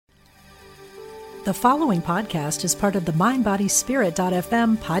The following podcast is part of the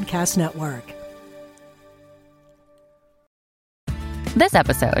MindBodySpirit.fm podcast network. This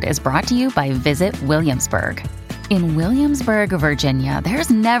episode is brought to you by Visit Williamsburg. In Williamsburg, Virginia, there's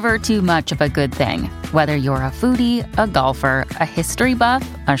never too much of a good thing. Whether you're a foodie, a golfer, a history buff,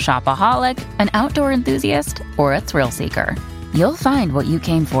 a shopaholic, an outdoor enthusiast, or a thrill seeker, you'll find what you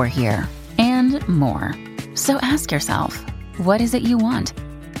came for here and more. So ask yourself, what is it you want?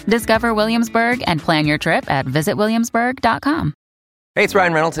 Discover Williamsburg and plan your trip at visitwilliamsburg.com. Hey, it's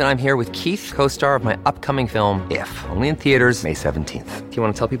Ryan Reynolds, and I'm here with Keith, co-star of my upcoming film, If, only in theaters May 17th. Do you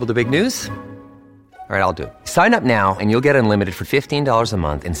want to tell people the big news? All right, I'll do it. Sign up now and you'll get unlimited for $15 a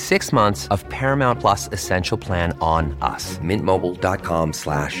month and 6 months of Paramount Plus Essential Plan on us.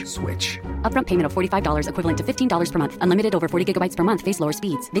 MintMobile.com/switch. Upfront payment of $45 equivalent to $15 per month. Unlimited over 40 gigabytes per month. Face lower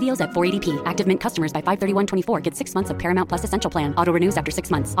speeds. Videos at 480p. Active Mint customers by 531.24 get 6 months of Paramount Plus Essential Plan. Auto renews after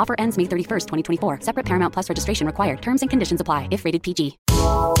 6 months. Offer ends May 31st, 2024. Separate Paramount Plus registration required. Terms and conditions apply if rated PG.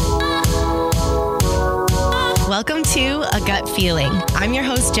 Welcome to A Gut Feeling. I'm your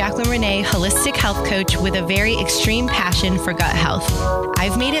host, Jacqueline Renee, holistic health coach with a very extreme passion for gut health.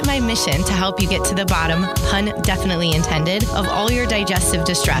 I've made it my mission to help you get to the bottom, pun definitely intended, of all your digestive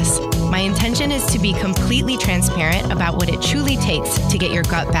distress. My intention is to be completely transparent about what it truly takes to get your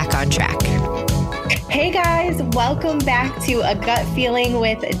gut back on track. Hey guys, welcome back to A Gut Feeling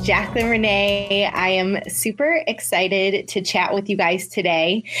with Jacqueline Renee. I am super excited to chat with you guys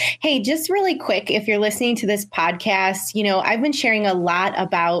today. Hey, just really quick, if you're listening to this podcast, I've been sharing a lot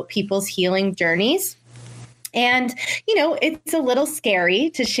about people's healing journeys. And, it's a little scary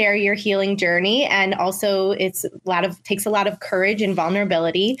to share your healing journey. And also takes a lot of courage and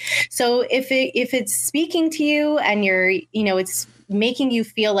vulnerability. So if it's speaking to you and it's making you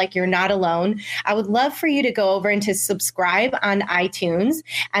feel like you're not alone, I would love for you to go over and to subscribe on iTunes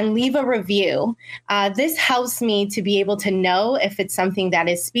and leave a review. This helps me to be able to know if it's something that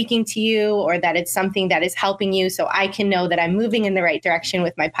is speaking to you or that it's something that is helping you, so I can know that I'm moving in the right direction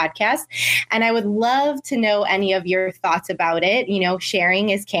with my podcast. And I would love to know any of your thoughts about it.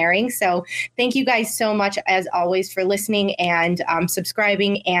 Sharing is caring. So thank you guys so much, as always, for listening and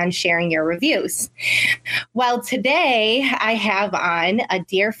subscribing and sharing your reviews. Well, today I have on a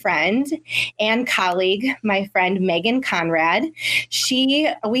dear friend and colleague, my friend Meghan Conrad.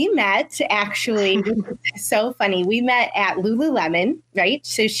 We met actually, so funny. We met at Lululemon, right?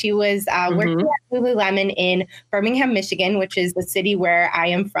 So she was working at Lululemon in Birmingham, Michigan, which is the city where I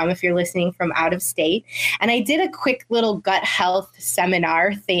am from, if you're listening from out of state. And I did a quick little gut health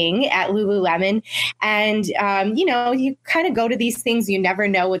seminar thing at Lululemon. And, you kind of go to these things, you never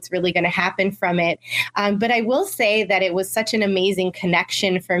know what's really going to happen from it. But I will say that it was such an amazing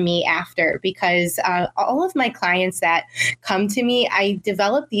connection for me after, because all of my clients that come to me, I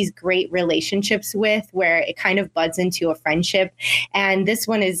develop these great relationships with, where it kind of buds into a friendship. And this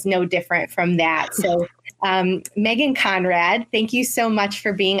one is no different from that. So Meghan Conrad, thank you so much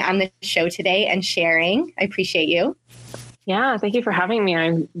for being on the show today and sharing. I appreciate you. Yeah, thank you for having me.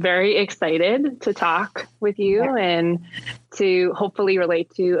 I'm very excited to talk with you and to hopefully relate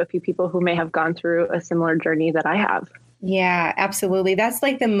to a few people who may have gone through a similar journey that I have. Yeah, absolutely. That's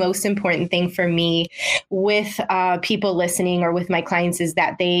like the most important thing for me with people listening or with my clients, is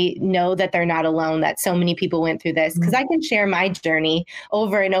that they know that they're not alone, that so many people went through this, because I can share my journey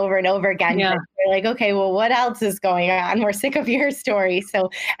over and over and over again. Yeah. They're like, okay, well, what else is going on? We're sick of your story. So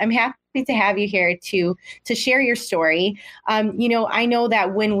I'm happy to have you here to share your story. I know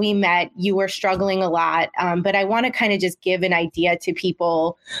that when we met, you were struggling a lot, but I want to kind of just give an idea to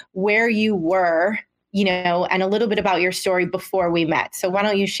people where you were, and a little bit about your story before we met. So why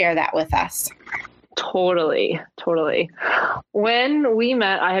don't you share that with us? Totally. When we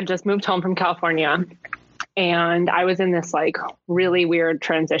met, I had just moved home from California, and I was in this really weird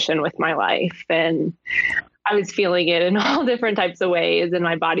transition with my life, and I was feeling it in all different types of ways, and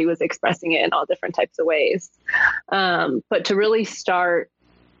my body was expressing it in all different types of ways. But to really start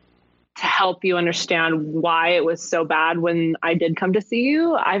to help you understand why it was so bad when I did come to see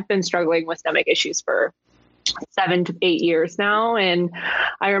you, I've been struggling with stomach issues for 7 to 8 years now. And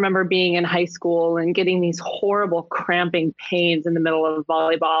I remember being in high school and getting these horrible cramping pains in the middle of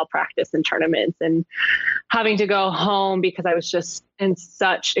volleyball practice and tournaments, and having to go home because I was just in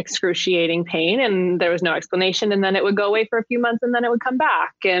such excruciating pain, and there was no explanation. And then it would go away for a few months, and then it would come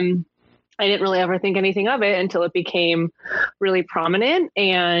back. And I didn't really ever think anything of it until it became really prominent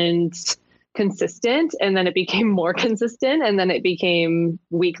and consistent. And then it became more consistent, and then it became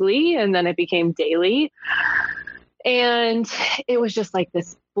weekly, and then it became daily. And it was just like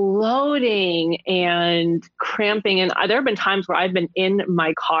this bloating and cramping. And there have been times where I've been in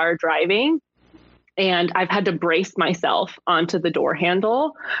my car driving And I've had to brace myself onto the door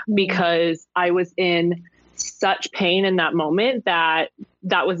handle because I was in such pain in that moment that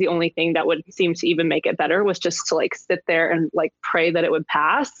was the only thing that would seem to even make it better, was just to like sit there and like pray that it would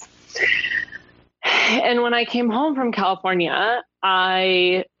pass. And when I came home from California,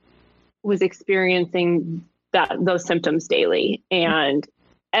 I was experiencing those symptoms daily, and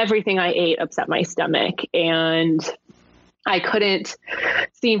everything I ate upset my stomach, and I couldn't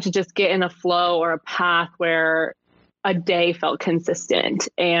seem to just get in a flow or a path where a day felt consistent.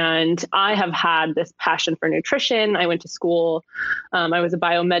 And I have had this passion for nutrition. I went to school. I was a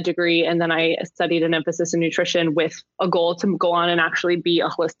biomed degree, and then I studied an emphasis in nutrition with a goal to go on and actually be a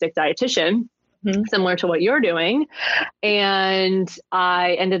holistic dietitian, similar to what you're doing. And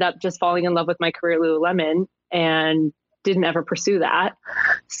I ended up just falling in love with my career at Lululemon and didn't ever pursue that.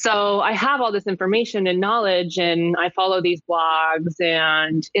 So I have all this information and knowledge, and I follow these blogs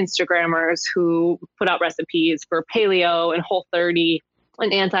and Instagrammers who put out recipes for paleo and Whole30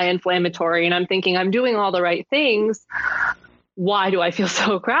 and anti-inflammatory. And I'm thinking, I'm doing all the right things. Why do I feel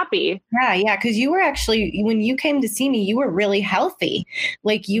so crappy? Yeah. Because you were actually, when you came to see me, you were really healthy.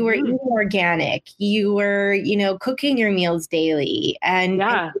 Like you were eating organic. You were, cooking your meals daily, and you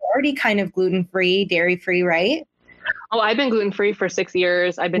were already kind of gluten-free, dairy-free, right? Oh, I've been gluten-free for 6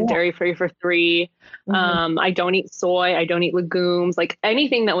 years. I've been dairy-free for 3. I don't eat soy. I don't eat legumes. Like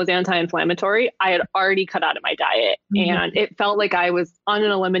anything that was anti-inflammatory, I had already cut out of my diet. And it felt like I was on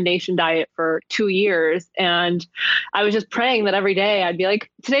an elimination diet for 2 years. And I was just praying that every day I'd be like,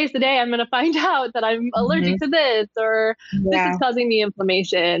 today's the day I'm going to find out that I'm allergic to this, or this is causing me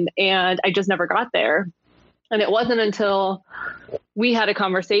inflammation. And I just never got there. And it wasn't until we had a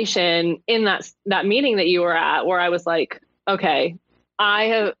conversation in that meeting that you were at where I was like, okay, I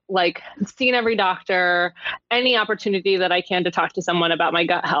have like seen every doctor, any opportunity that I can to talk to someone about my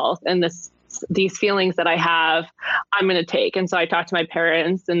gut health and these feelings that I have, I'm going to take. And so I talked to my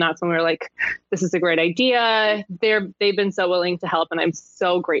parents, and that's when we were like, this is a great idea. They've been so willing to help, and I'm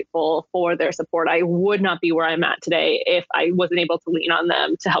so grateful for their support. I would not be where I'm at today if I wasn't able to lean on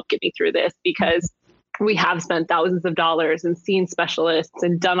them to help get me through this, because we have spent thousands of dollars and seen specialists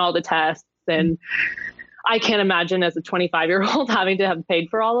and done all the tests. And I can't imagine as a 25-year-old having to have paid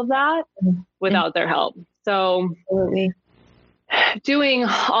for all of that without their help. So doing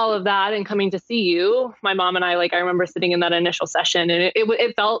all of that and coming to see you, my mom and I remember sitting in that initial session, and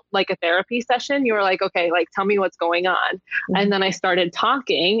it felt like a therapy session. You were like, okay, tell me what's going on. And then I started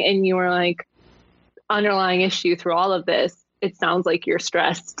talking, and you were like, underlying issue through all of this, it sounds like you're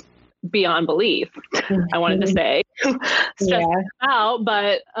stressed beyond belief. I wanted to say stressed out,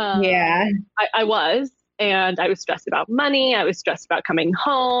 but I was, and I was stressed about money. I was stressed about coming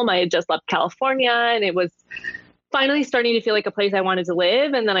home. I had just left California, and it was finally starting to feel like a place I wanted to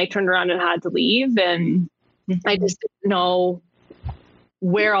live. And then I turned around and had to leave, and I just didn't know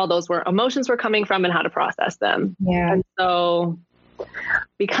where all those emotions were coming from and how to process them. And so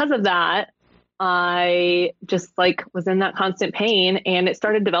because of that, I just was in that constant pain, and it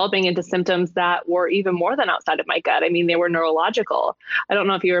started developing into symptoms that were even more than outside of my gut. I mean, they were neurological. I don't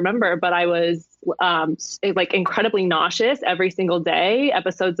know if you remember, but I was incredibly nauseous every single day,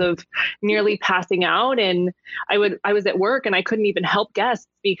 episodes of nearly passing out. And I was at work, and I couldn't even help guests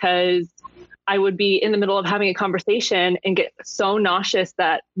because I would be in the middle of having a conversation and get so nauseous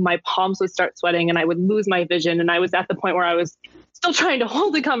that my palms would start sweating and I would lose my vision. And I was at the point where I was still trying to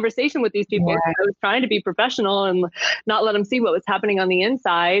hold a conversation with these people. I was trying to be professional and not let them see what was happening on the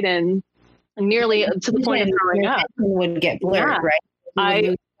inside, and nearly to the point of throwing up. Would get blurred,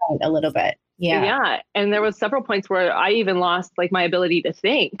 right? A little bit. Yeah. And there was several points where I even lost my ability to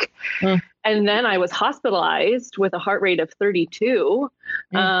think. And then I was hospitalized with a heart rate of 32.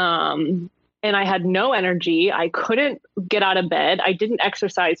 And I had no energy. I couldn't get out of bed. I didn't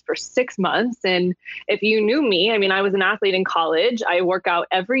exercise for 6 months. And if you knew me, I mean, I was an athlete in college. I work out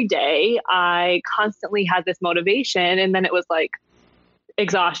every day. I constantly had this motivation. And then it was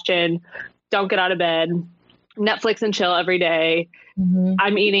exhaustion, don't get out of bed, Netflix and chill every day.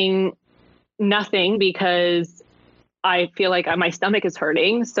 I'm eating nothing because I feel like my stomach is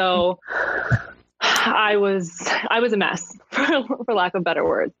hurting. So I was a mess, for lack of better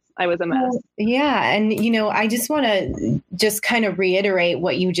words. I was a mess. Yeah. And, I just want to just kind of reiterate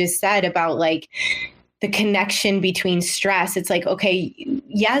what you just said about the connection between stress. It's okay,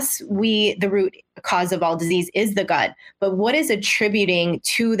 yes, the root cause of all disease is the gut, but what is attributing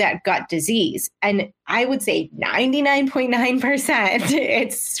to that gut disease? And I would say 99.9%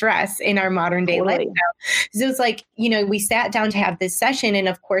 it's stress in our modern day lifestyle. So it's we sat down to have this session, and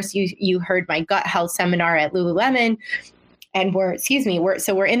of course you heard my gut health seminar at Lululemon. And we're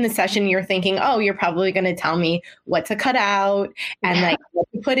in the session, you're thinking, oh, you're probably going to tell me what to cut out and like what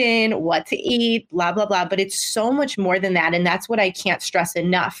to put in, what to eat, blah, blah, blah. But it's so much more than that. And that's what I can't stress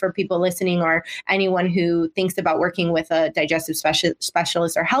enough for people listening or anyone who thinks about working with a digestive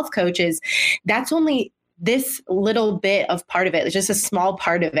specialist or health coach is that's only this little bit of part of it. It's just a small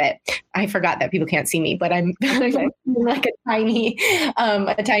part of it. I forgot that people can't see me, but I'm like a tiny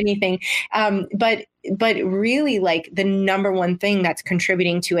thing. But really like the number one thing that's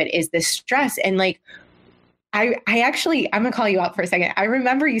contributing to it is this stress. And like, I'm going to call you out for a second. I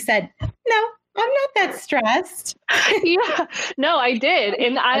remember you said, no, I'm not that stressed. Yeah, no, I did.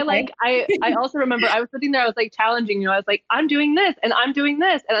 And I also remember I was sitting there, I was like challenging you. I was like, I'm doing this and I'm doing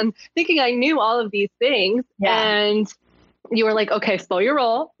this. And I'm thinking I knew all of these things. Yeah. And you were like, okay, slow your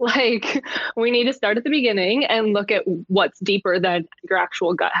roll. Like we need to start at the beginning and look at what's deeper than your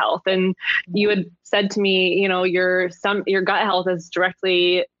actual gut health. And you had said to me, you know, your gut health is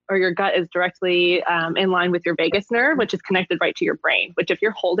directly in line with your vagus nerve, which is connected right to your brain, which if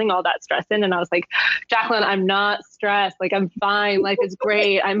you're holding all that stress in, and I was like, Jacqueline, I'm not stressed. Like, I'm fine. Life is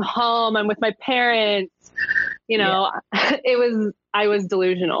great. I'm home. I'm with my parents. You know, I was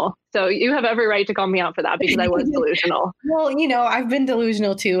delusional. So you have every right to call me out for that because I was delusional. Well, you know, I've been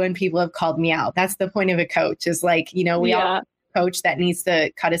delusional too, and people have called me out. That's the point of a coach is like, you know, we all have a coach that needs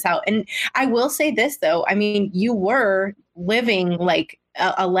to cut us out. And I will say this though, I mean, you were living like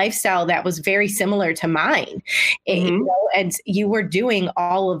a lifestyle that was very similar to mine, you know, and you were doing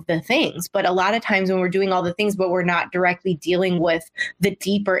all of the things. But a lot of times when we're doing all the things, but we're not directly dealing with the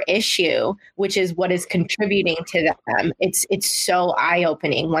deeper issue, which is what is contributing to them. It's so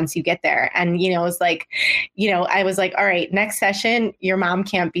eye-opening once you get there. And, you know, it's like, you know, I was like, all right, next session, your mom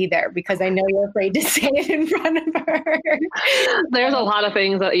can't be there because I know you're afraid to say it in front of her. There's a lot of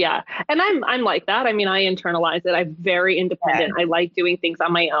things that, and I'm like that. I mean, I internalize it. I'm very independent. I like doing things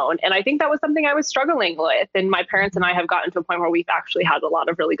on my own. And I think that was something I was struggling with. And my parents and I have gotten to a point where we've actually had a lot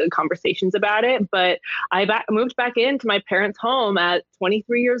of really good conversations about it. But I moved back into my parents' home at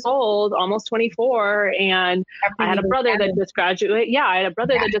 23 years old, almost 24. And I had a brother that just graduated. Yeah, I had a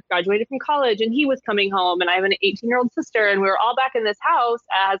brother that just graduated from college and he was coming home. And I have an 18-year-old sister and we were all back in this house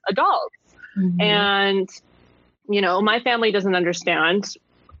as adults. And, you know, my family doesn't understand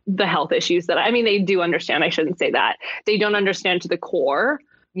the health issues they do understand. I shouldn't say that. They don't understand to the core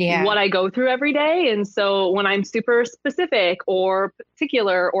what I go through every day. And so when I'm super specific or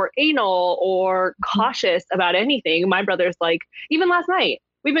particular or anal or cautious about anything, my brother's like, even last night,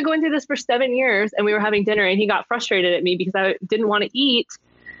 we've been going through this for 7 years and we were having dinner and he got frustrated at me because I didn't want to eat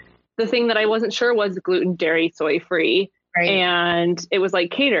the thing that I wasn't sure was gluten, dairy, soy free. Right. And it was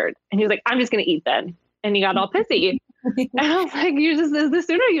like catered. And he was like, I'm just going to eat then. And he got all pissy. And I was like, the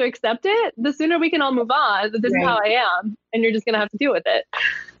sooner you accept it, the sooner we can all move on. This is how I am. And you're just going to have to deal with it.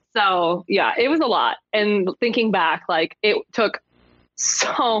 So yeah, it was a lot. And thinking back, like it took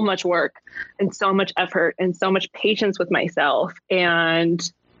so much work and so much effort and so much patience with myself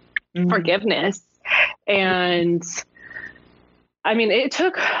and forgiveness. And I mean,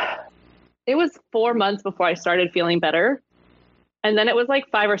 it was 4 months before I started feeling better. And then it was like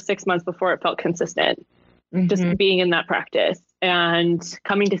 5 or 6 months before it felt consistent. Just being in that practice and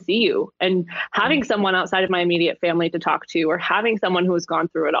coming to see you and having someone outside of my immediate family to talk to, or having someone who has gone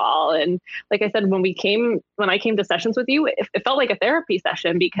through it all. And like I said, when I came to sessions with you, it felt like a therapy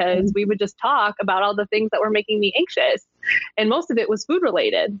session because we would just talk about all the things that were making me anxious. And most of it was food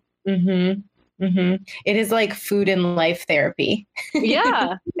related. It is like food and life therapy.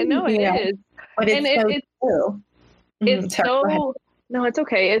 Yeah, I know it is. But it's true. It's so, no, it's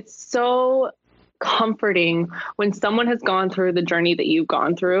okay. It's so comforting when someone has gone through the journey that you've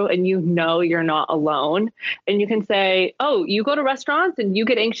gone through and you know you're not alone, and you can say, oh, you go to restaurants and you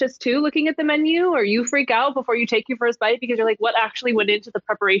get anxious too looking at the menu, or you freak out before you take your first bite because you're like, what actually went into the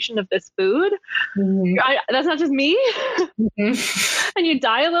preparation of this food? That's not just me. And you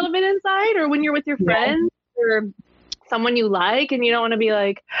die a little bit inside. Or when you're with your friends or someone you like and you don't want to be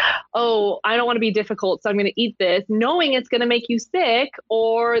like, oh, I don't want to be difficult, so I'm going to eat this, knowing it's going to make you sick.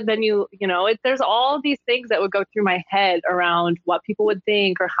 Or then there's all these things that would go through my head around what people would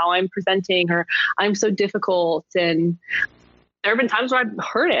think or how I'm presenting or I'm so difficult. And there have been times where I've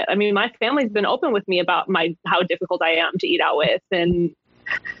heard it. I mean, my family's been open with me about how difficult I am to eat out with and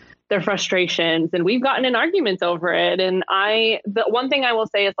their frustrations, and we've gotten in arguments over it. And the one thing I will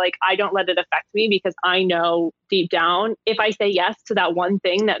say is like, I don't let it affect me because I know deep down, if I say yes to that one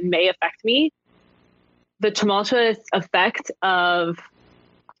thing that may affect me, the tumultuous effect of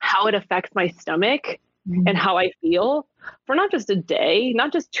how it affects my stomach and how I feel for not just a day,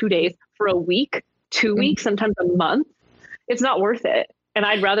 not just 2 days, for a week, 2 weeks, sometimes a month, it's not worth it. And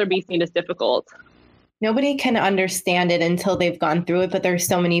I'd rather be seen as difficult. Nobody can understand it until they've gone through it, but there's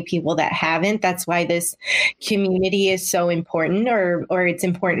so many people that haven't. That's why this community is so important, or it's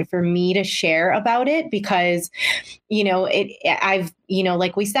important for me to share about it, because, I've,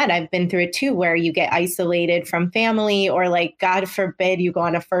 like we said, I've been through it too, where you get isolated from family, or like, God forbid, you go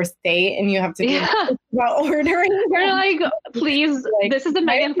on a first date and you have to do about ordering. You're like, please, this is a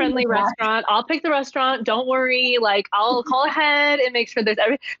Meghan friendly restaurant. I'll pick the restaurant. Don't worry. Like, I'll call ahead and make sure there's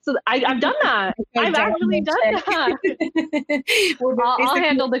everything. So I've done that. I've actually done that. I'll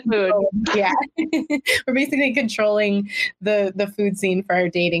handle the food. Yeah. We're basically controlling the food scene for our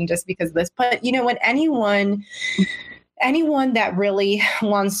dating just because of this. But when anyone that really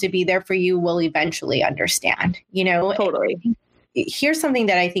wants to be there for you will eventually understand, Totally. Here's something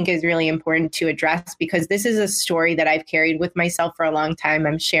that I think is really important to address, because this is a story that I've carried with myself for a long time.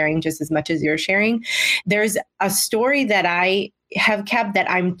 I'm sharing just as much as you're sharing. There's a story that I have kept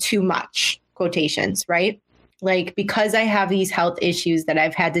that I'm too much, quotations, right? Like, because I have these health issues that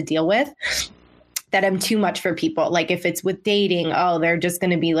I've had to deal with, that I'm too much for people. Like, if it's with dating, they're just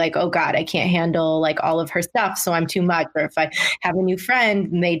going to be like, oh God, I can't handle like all of her stuff, so I'm too much. Or if I have a new friend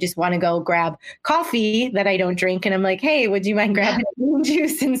and they just want to go grab coffee that I don't drink, and I'm like, hey, would you mind grabbing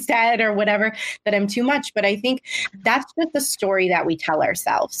juice instead, or whatever, that I'm too much. But I think that's just the story that we tell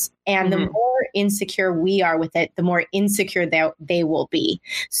ourselves. And the more insecure we are with it, the more insecure they will be.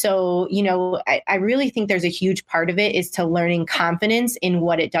 So, I really think there's a huge part of it is to learning confidence in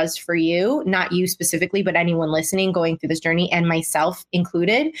what it does for you, not you specifically, but anyone listening going through this journey, and myself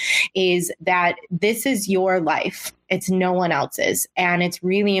included, is that this is your life. It's no one else's. And it's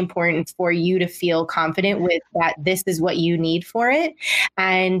really important for you to feel confident with that. This is what you need for it.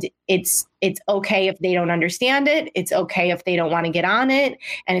 And it's okay if they don't understand it. It's okay if they don't want to get on it.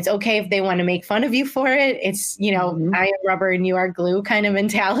 And it's okay if they want to make fun of you for it. It's, I am rubber and you are glue kind of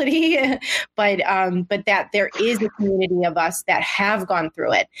mentality. but that there is a community of us that have gone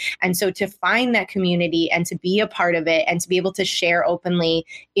through it. And so to find that community and to be a part of it and to be able to share openly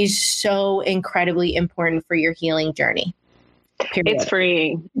is so incredibly important for your healing journey. Period. It's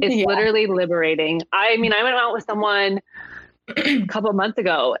freeing. It's literally liberating. I mean, I went out with someone a couple of months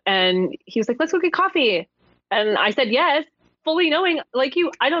ago and he was like, let's go get coffee. And I said, yes, fully knowing, like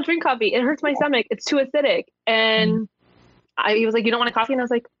I don't drink coffee. It hurts my stomach. It's too acidic. And he was like, you don't want a coffee? And I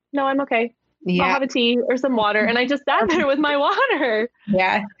was like, no, I'm okay. I'll have a tea or some water. And I just sat there with my water.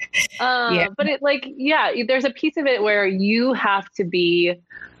 Yeah. But there's a piece of it where you have to be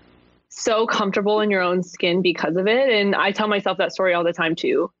so comfortable in your own skin because of it. And I tell myself that story all the time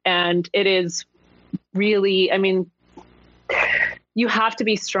too. And it is really, I mean, you have to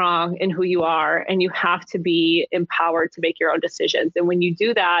be strong in who you are and you have to be empowered to make your own decisions. And when you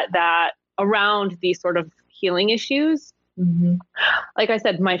do that around these sort of healing issues, like I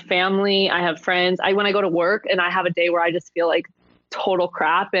said, my family, I have friends, when I go to work and I have a day where I just feel like total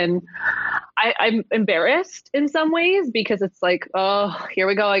crap and I'm embarrassed in some ways because it's like, oh, here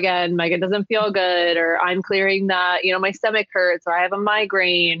we go again. Meghan doesn't feel good, or I'm clearing that, my stomach hurts, or I have a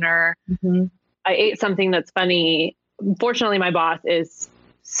migraine, or I ate something that's funny. Fortunately, my boss is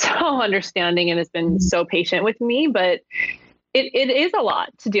so understanding and has been so patient with me, but it is a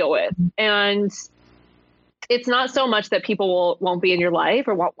lot to deal with. And it's not so much that people won't be in your life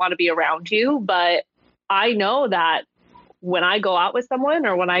or won't want to be around you, but I know that when I go out with someone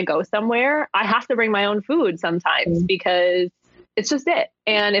or when I go somewhere, I have to bring my own food sometimes because it's just it.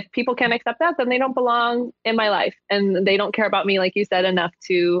 And if people can't accept that, then they don't belong in my life and they don't care about me, like you said, enough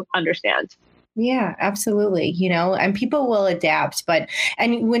to understand. Yeah, absolutely. And people will adapt.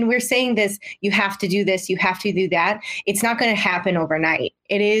 And when we're saying this, you have to do this, you have to do that, it's not going to happen overnight.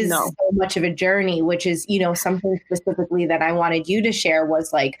 It is so much of a journey, which is, something specifically that I wanted you to share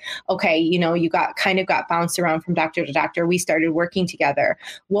was like, okay, you got bounced around from doctor to doctor. We started working together.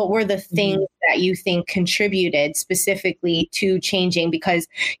 What were the things that you think contributed specifically to changing? Because,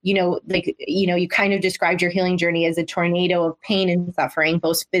 you kind of described your healing journey as a tornado of pain and suffering,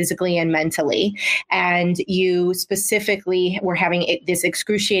 both physically and mentally. And you specifically were having this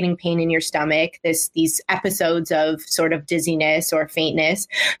excruciating pain in your stomach, these episodes of sort of dizziness or faintness.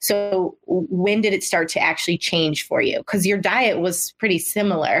 So when did it start to actually change for you? Because your diet was pretty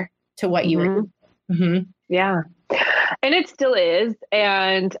similar to what you were doing. Yeah. And it still is.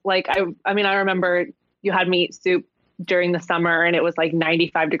 And like, I mean, I remember you had me eat soup during the summer and it was like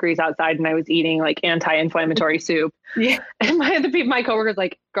 95 degrees outside and I was eating like anti-inflammatory soup. Yeah. And my coworkers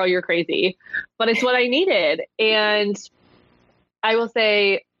like, girl, you're crazy, but it's what I needed. And I will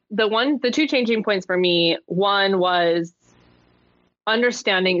say the two changing points for me, one was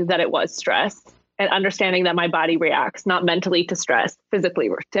understanding that it was stress and understanding that my body reacts not mentally to stress, and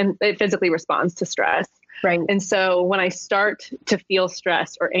it physically responds to stress. Right. And so when I start to feel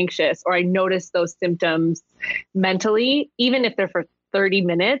stressed or anxious, or I notice those symptoms mentally, even if they're for 30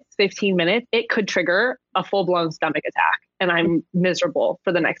 minutes, 15 minutes, it could trigger a full-blown stomach attack. And I'm miserable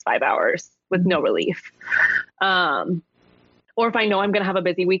for the next 5 hours with no relief. Or if I know I'm going to have a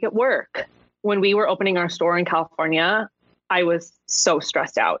busy week at work. When we were opening our store in California, I was so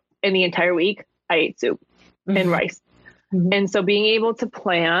stressed out. And the entire week, I ate soup and rice. And so being able to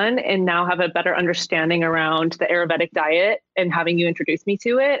plan and now have a better understanding around the Ayurvedic diet and having you introduce me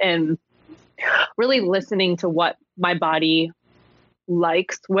to it and really listening to what my body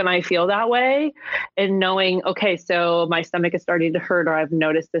likes when I feel that way and knowing, okay, so my stomach is starting to hurt, or I've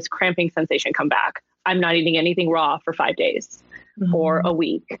noticed this cramping sensation come back. I'm not eating anything raw for 5 days or a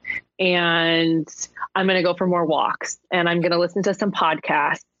week. And I'm going to go for more walks, and I'm going to listen to some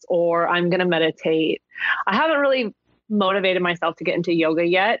podcasts, or I'm going to meditate. I haven't really motivated myself to get into yoga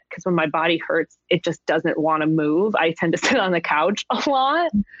yet, because when my body hurts, it just doesn't want to move. I tend to sit on the couch a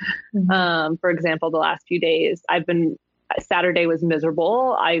lot. For example, the last few days, Saturday was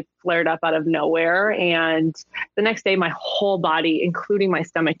miserable. I flared up out of nowhere. And the next day, my whole body, including my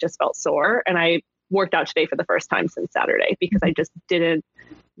stomach, just felt sore. And I worked out today for the first time since Saturday, because I just didn't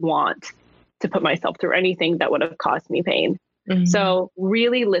want to put myself through anything that would have caused me pain. So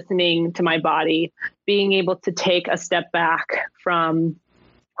really listening to my body, being able to take a step back from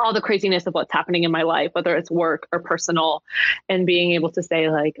all the craziness of what's happening in my life, whether it's work or personal, and being able to say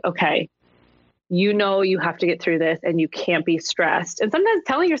like, okay, you have to get through this and you can't be stressed. And sometimes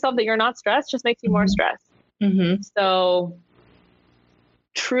telling yourself that you're not stressed just makes you more stressed. So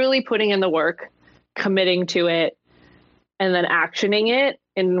truly putting in the work, committing to it, and then actioning it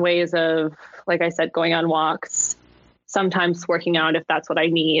in ways of, like I said, going on walks, sometimes working out if that's what I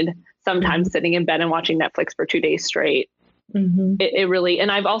need, sometimes sitting in bed and watching Netflix for 2 days straight. It really, and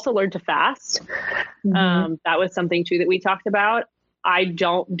I've also learned to fast. That was something too that we talked about. I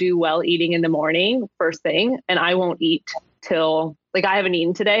don't do well eating in the morning first thing, and I won't eat till, like, I haven't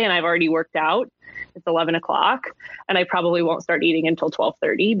eaten today and I've already worked out. It's 11 o'clock and I probably won't start eating until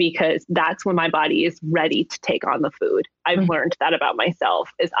 12:30, because that's when my body is ready to take on the food. I've learned that about myself,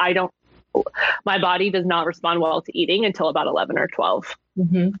 is my body does not respond well to eating until about 11 or 12.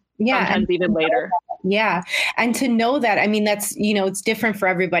 Yeah. Sometimes even later. Yeah. And to know that, I mean, that's, it's different for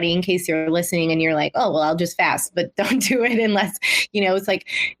everybody, in case you're listening and you're like, oh, well, I'll just fast, but don't do it unless, it's like,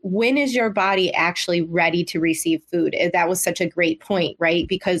 when is your body actually ready to receive food? That was such a great point, right?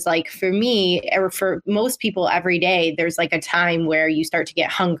 Because like for me, or for most people every day, there's like a time where you start to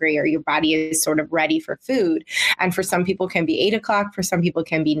get hungry, or your body is sort of ready for food. And for some people it can be 8 o'clock, for some people it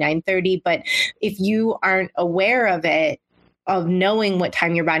can be 9:30. But if you aren't aware of knowing what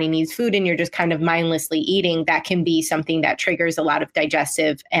time your body needs food, and you're just kind of mindlessly eating, that can be something that triggers a lot of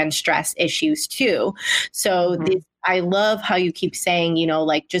digestive and stress issues too. So I love how you keep saying,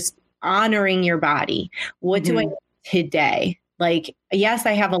 like just honoring your body. What do I need today? Like, yes,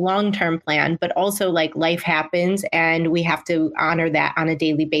 I have a long-term plan, but also like life happens and we have to honor that on a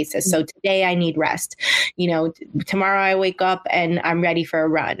daily basis. So today I need rest. Tomorrow I wake up and I'm ready for a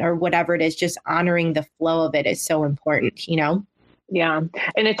run, or whatever it is. Just honoring the flow of it is so important, Yeah.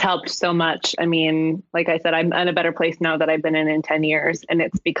 And it's helped so much. I mean, like I said, I'm in a better place now that I've been in 10 years, and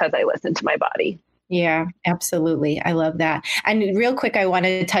it's because I listened to my body. Yeah, absolutely. I love that. And real quick, I want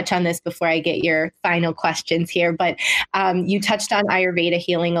to touch on this before I get your final questions here, but you touched on Ayurveda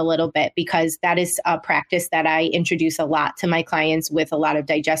healing a little bit, because that is a practice that I introduce a lot to my clients with a lot of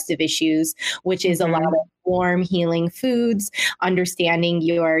digestive issues, which is a lot of warm healing foods, understanding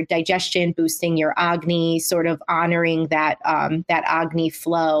your digestion, boosting your Agni, sort of honoring that Agni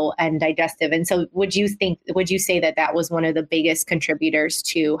flow and digestive. And so would you say that was one of the biggest contributors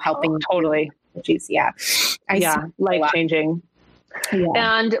to helping? Totally. Yeah. Life changing. Yeah.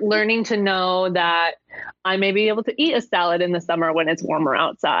 And learning to know that I may be able to eat a salad in the summer when it's warmer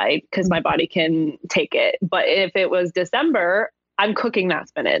outside, because my body can take it. But if it was December, I'm cooking that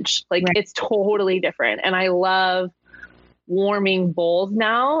spinach. It's totally different. And I love warming bowls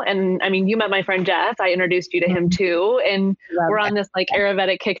now. And I mean, you met my friend Jeff. I introduced you to him too. And we're on this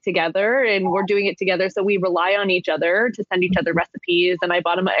Ayurvedic kick together, and we're doing it together. So we rely on each other to send each other recipes. And I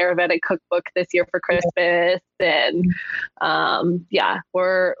bought him an Ayurvedic cookbook this year for Christmas. And I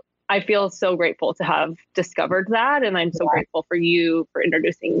feel so grateful to have discovered that. And I'm so grateful for you for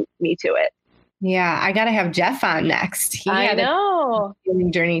introducing me to it. Yeah, I got to have Jeff on next. He had a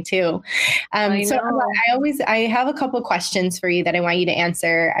healing journey too. I have a couple of questions for you that I want you to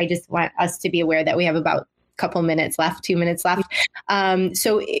answer. I just want us to be aware that we have about couple minutes left, 2 minutes left.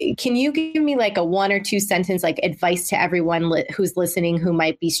 So can you give me like a 1 or 2 sentence, like advice to everyone who's listening, who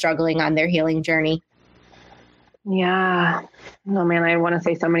might be struggling on their healing journey? Yeah. Oh man, I want to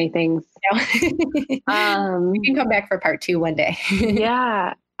say so many things. We can come back for part 2 one day.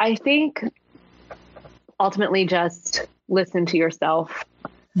 Yeah. I think ultimately just listen to yourself,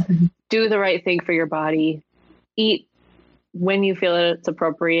 do the right thing for your body, eat when you feel it's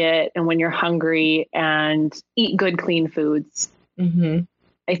appropriate and when you're hungry, and eat good, clean foods.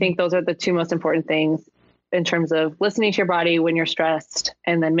 I think those are the 2 most important things in terms of listening to your body when you're stressed,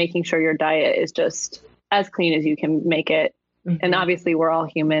 and then making sure your diet is just as clean as you can make it. And obviously we're all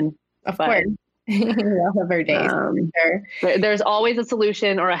human. Of course. We all have our days. Sure. There's always a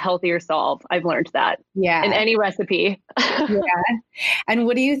solution or a healthier solve. I've learned that. Yeah. In any recipe. Yeah. And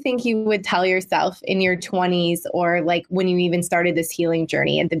what do you think you would tell yourself in your 20s, or like when you even started this healing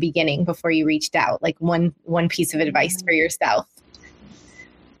journey at the beginning before you reached out? Like one piece of advice for yourself.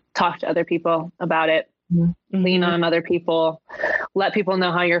 Talk to other people about it. Lean on other people. Let people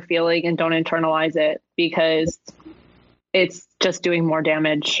know how you're feeling, and don't internalize it, because it's just doing more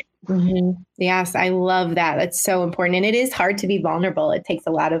damage. Yes, I love that. That's so important. And it is hard to be vulnerable. It takes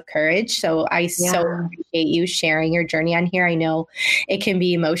a lot of courage. So I so appreciate you sharing your journey on here. I know it can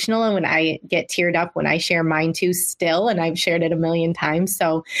be emotional, and when I get teared up when I share mine too still, and I've shared it a million times.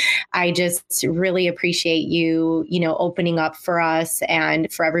 So I just really appreciate you, opening up for us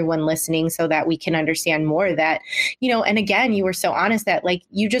and for everyone listening, so that we can understand more that, and again, you were so honest that like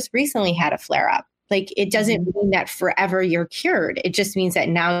you just recently had a flare up. Like, it doesn't mean that forever you're cured. It just means that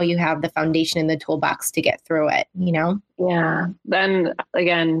now you have the foundation in the toolbox to get through it, Yeah. Then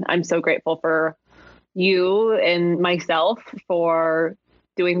again, I'm so grateful for you and myself for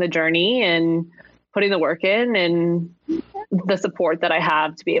doing the journey and putting the work in, and the support that I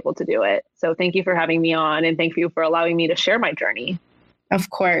have to be able to do it. So thank you for having me on, and thank you for allowing me to share my journey. Of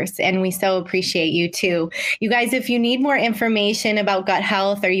course. And we so appreciate you too. You guys, if you need more information about gut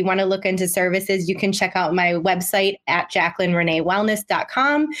health, or you want to look into services, you can check out my website at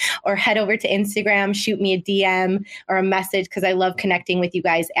JacquelineReneeWellness.com, or head over to Instagram, shoot me a DM or a message, because I love connecting with you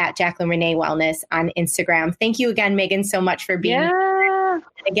guys at Jacqueline Renee Wellness on Instagram. Thank you again, Meghan, so much for being here.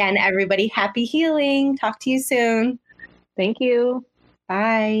 Again, everybody, happy healing. Talk to you soon. Thank you.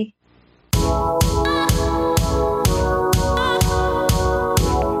 Bye.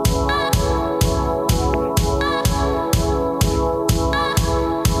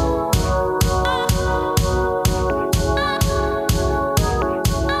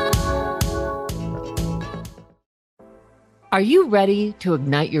 Are you ready to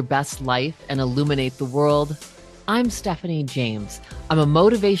ignite your best life and illuminate the world? I'm Stephanie James. I'm a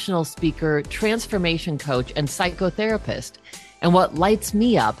motivational speaker, transformation coach, and psychotherapist. And what lights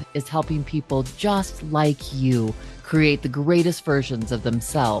me up is helping people just like you create the greatest versions of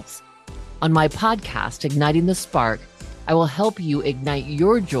themselves. On my podcast, Igniting the Spark, I will help you ignite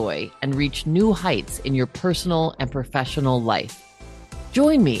your joy and reach new heights in your personal and professional life.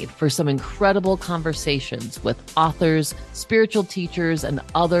 Join me for some incredible conversations with authors, spiritual teachers, and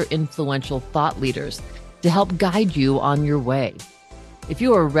other influential thought leaders to help guide you on your way. If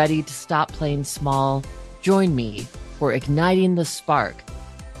you are ready to stop playing small, join me for Igniting the Spark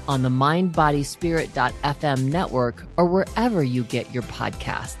on the mindbodyspirit.fm network, or wherever you get your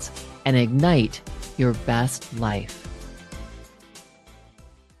podcasts, and ignite your best life.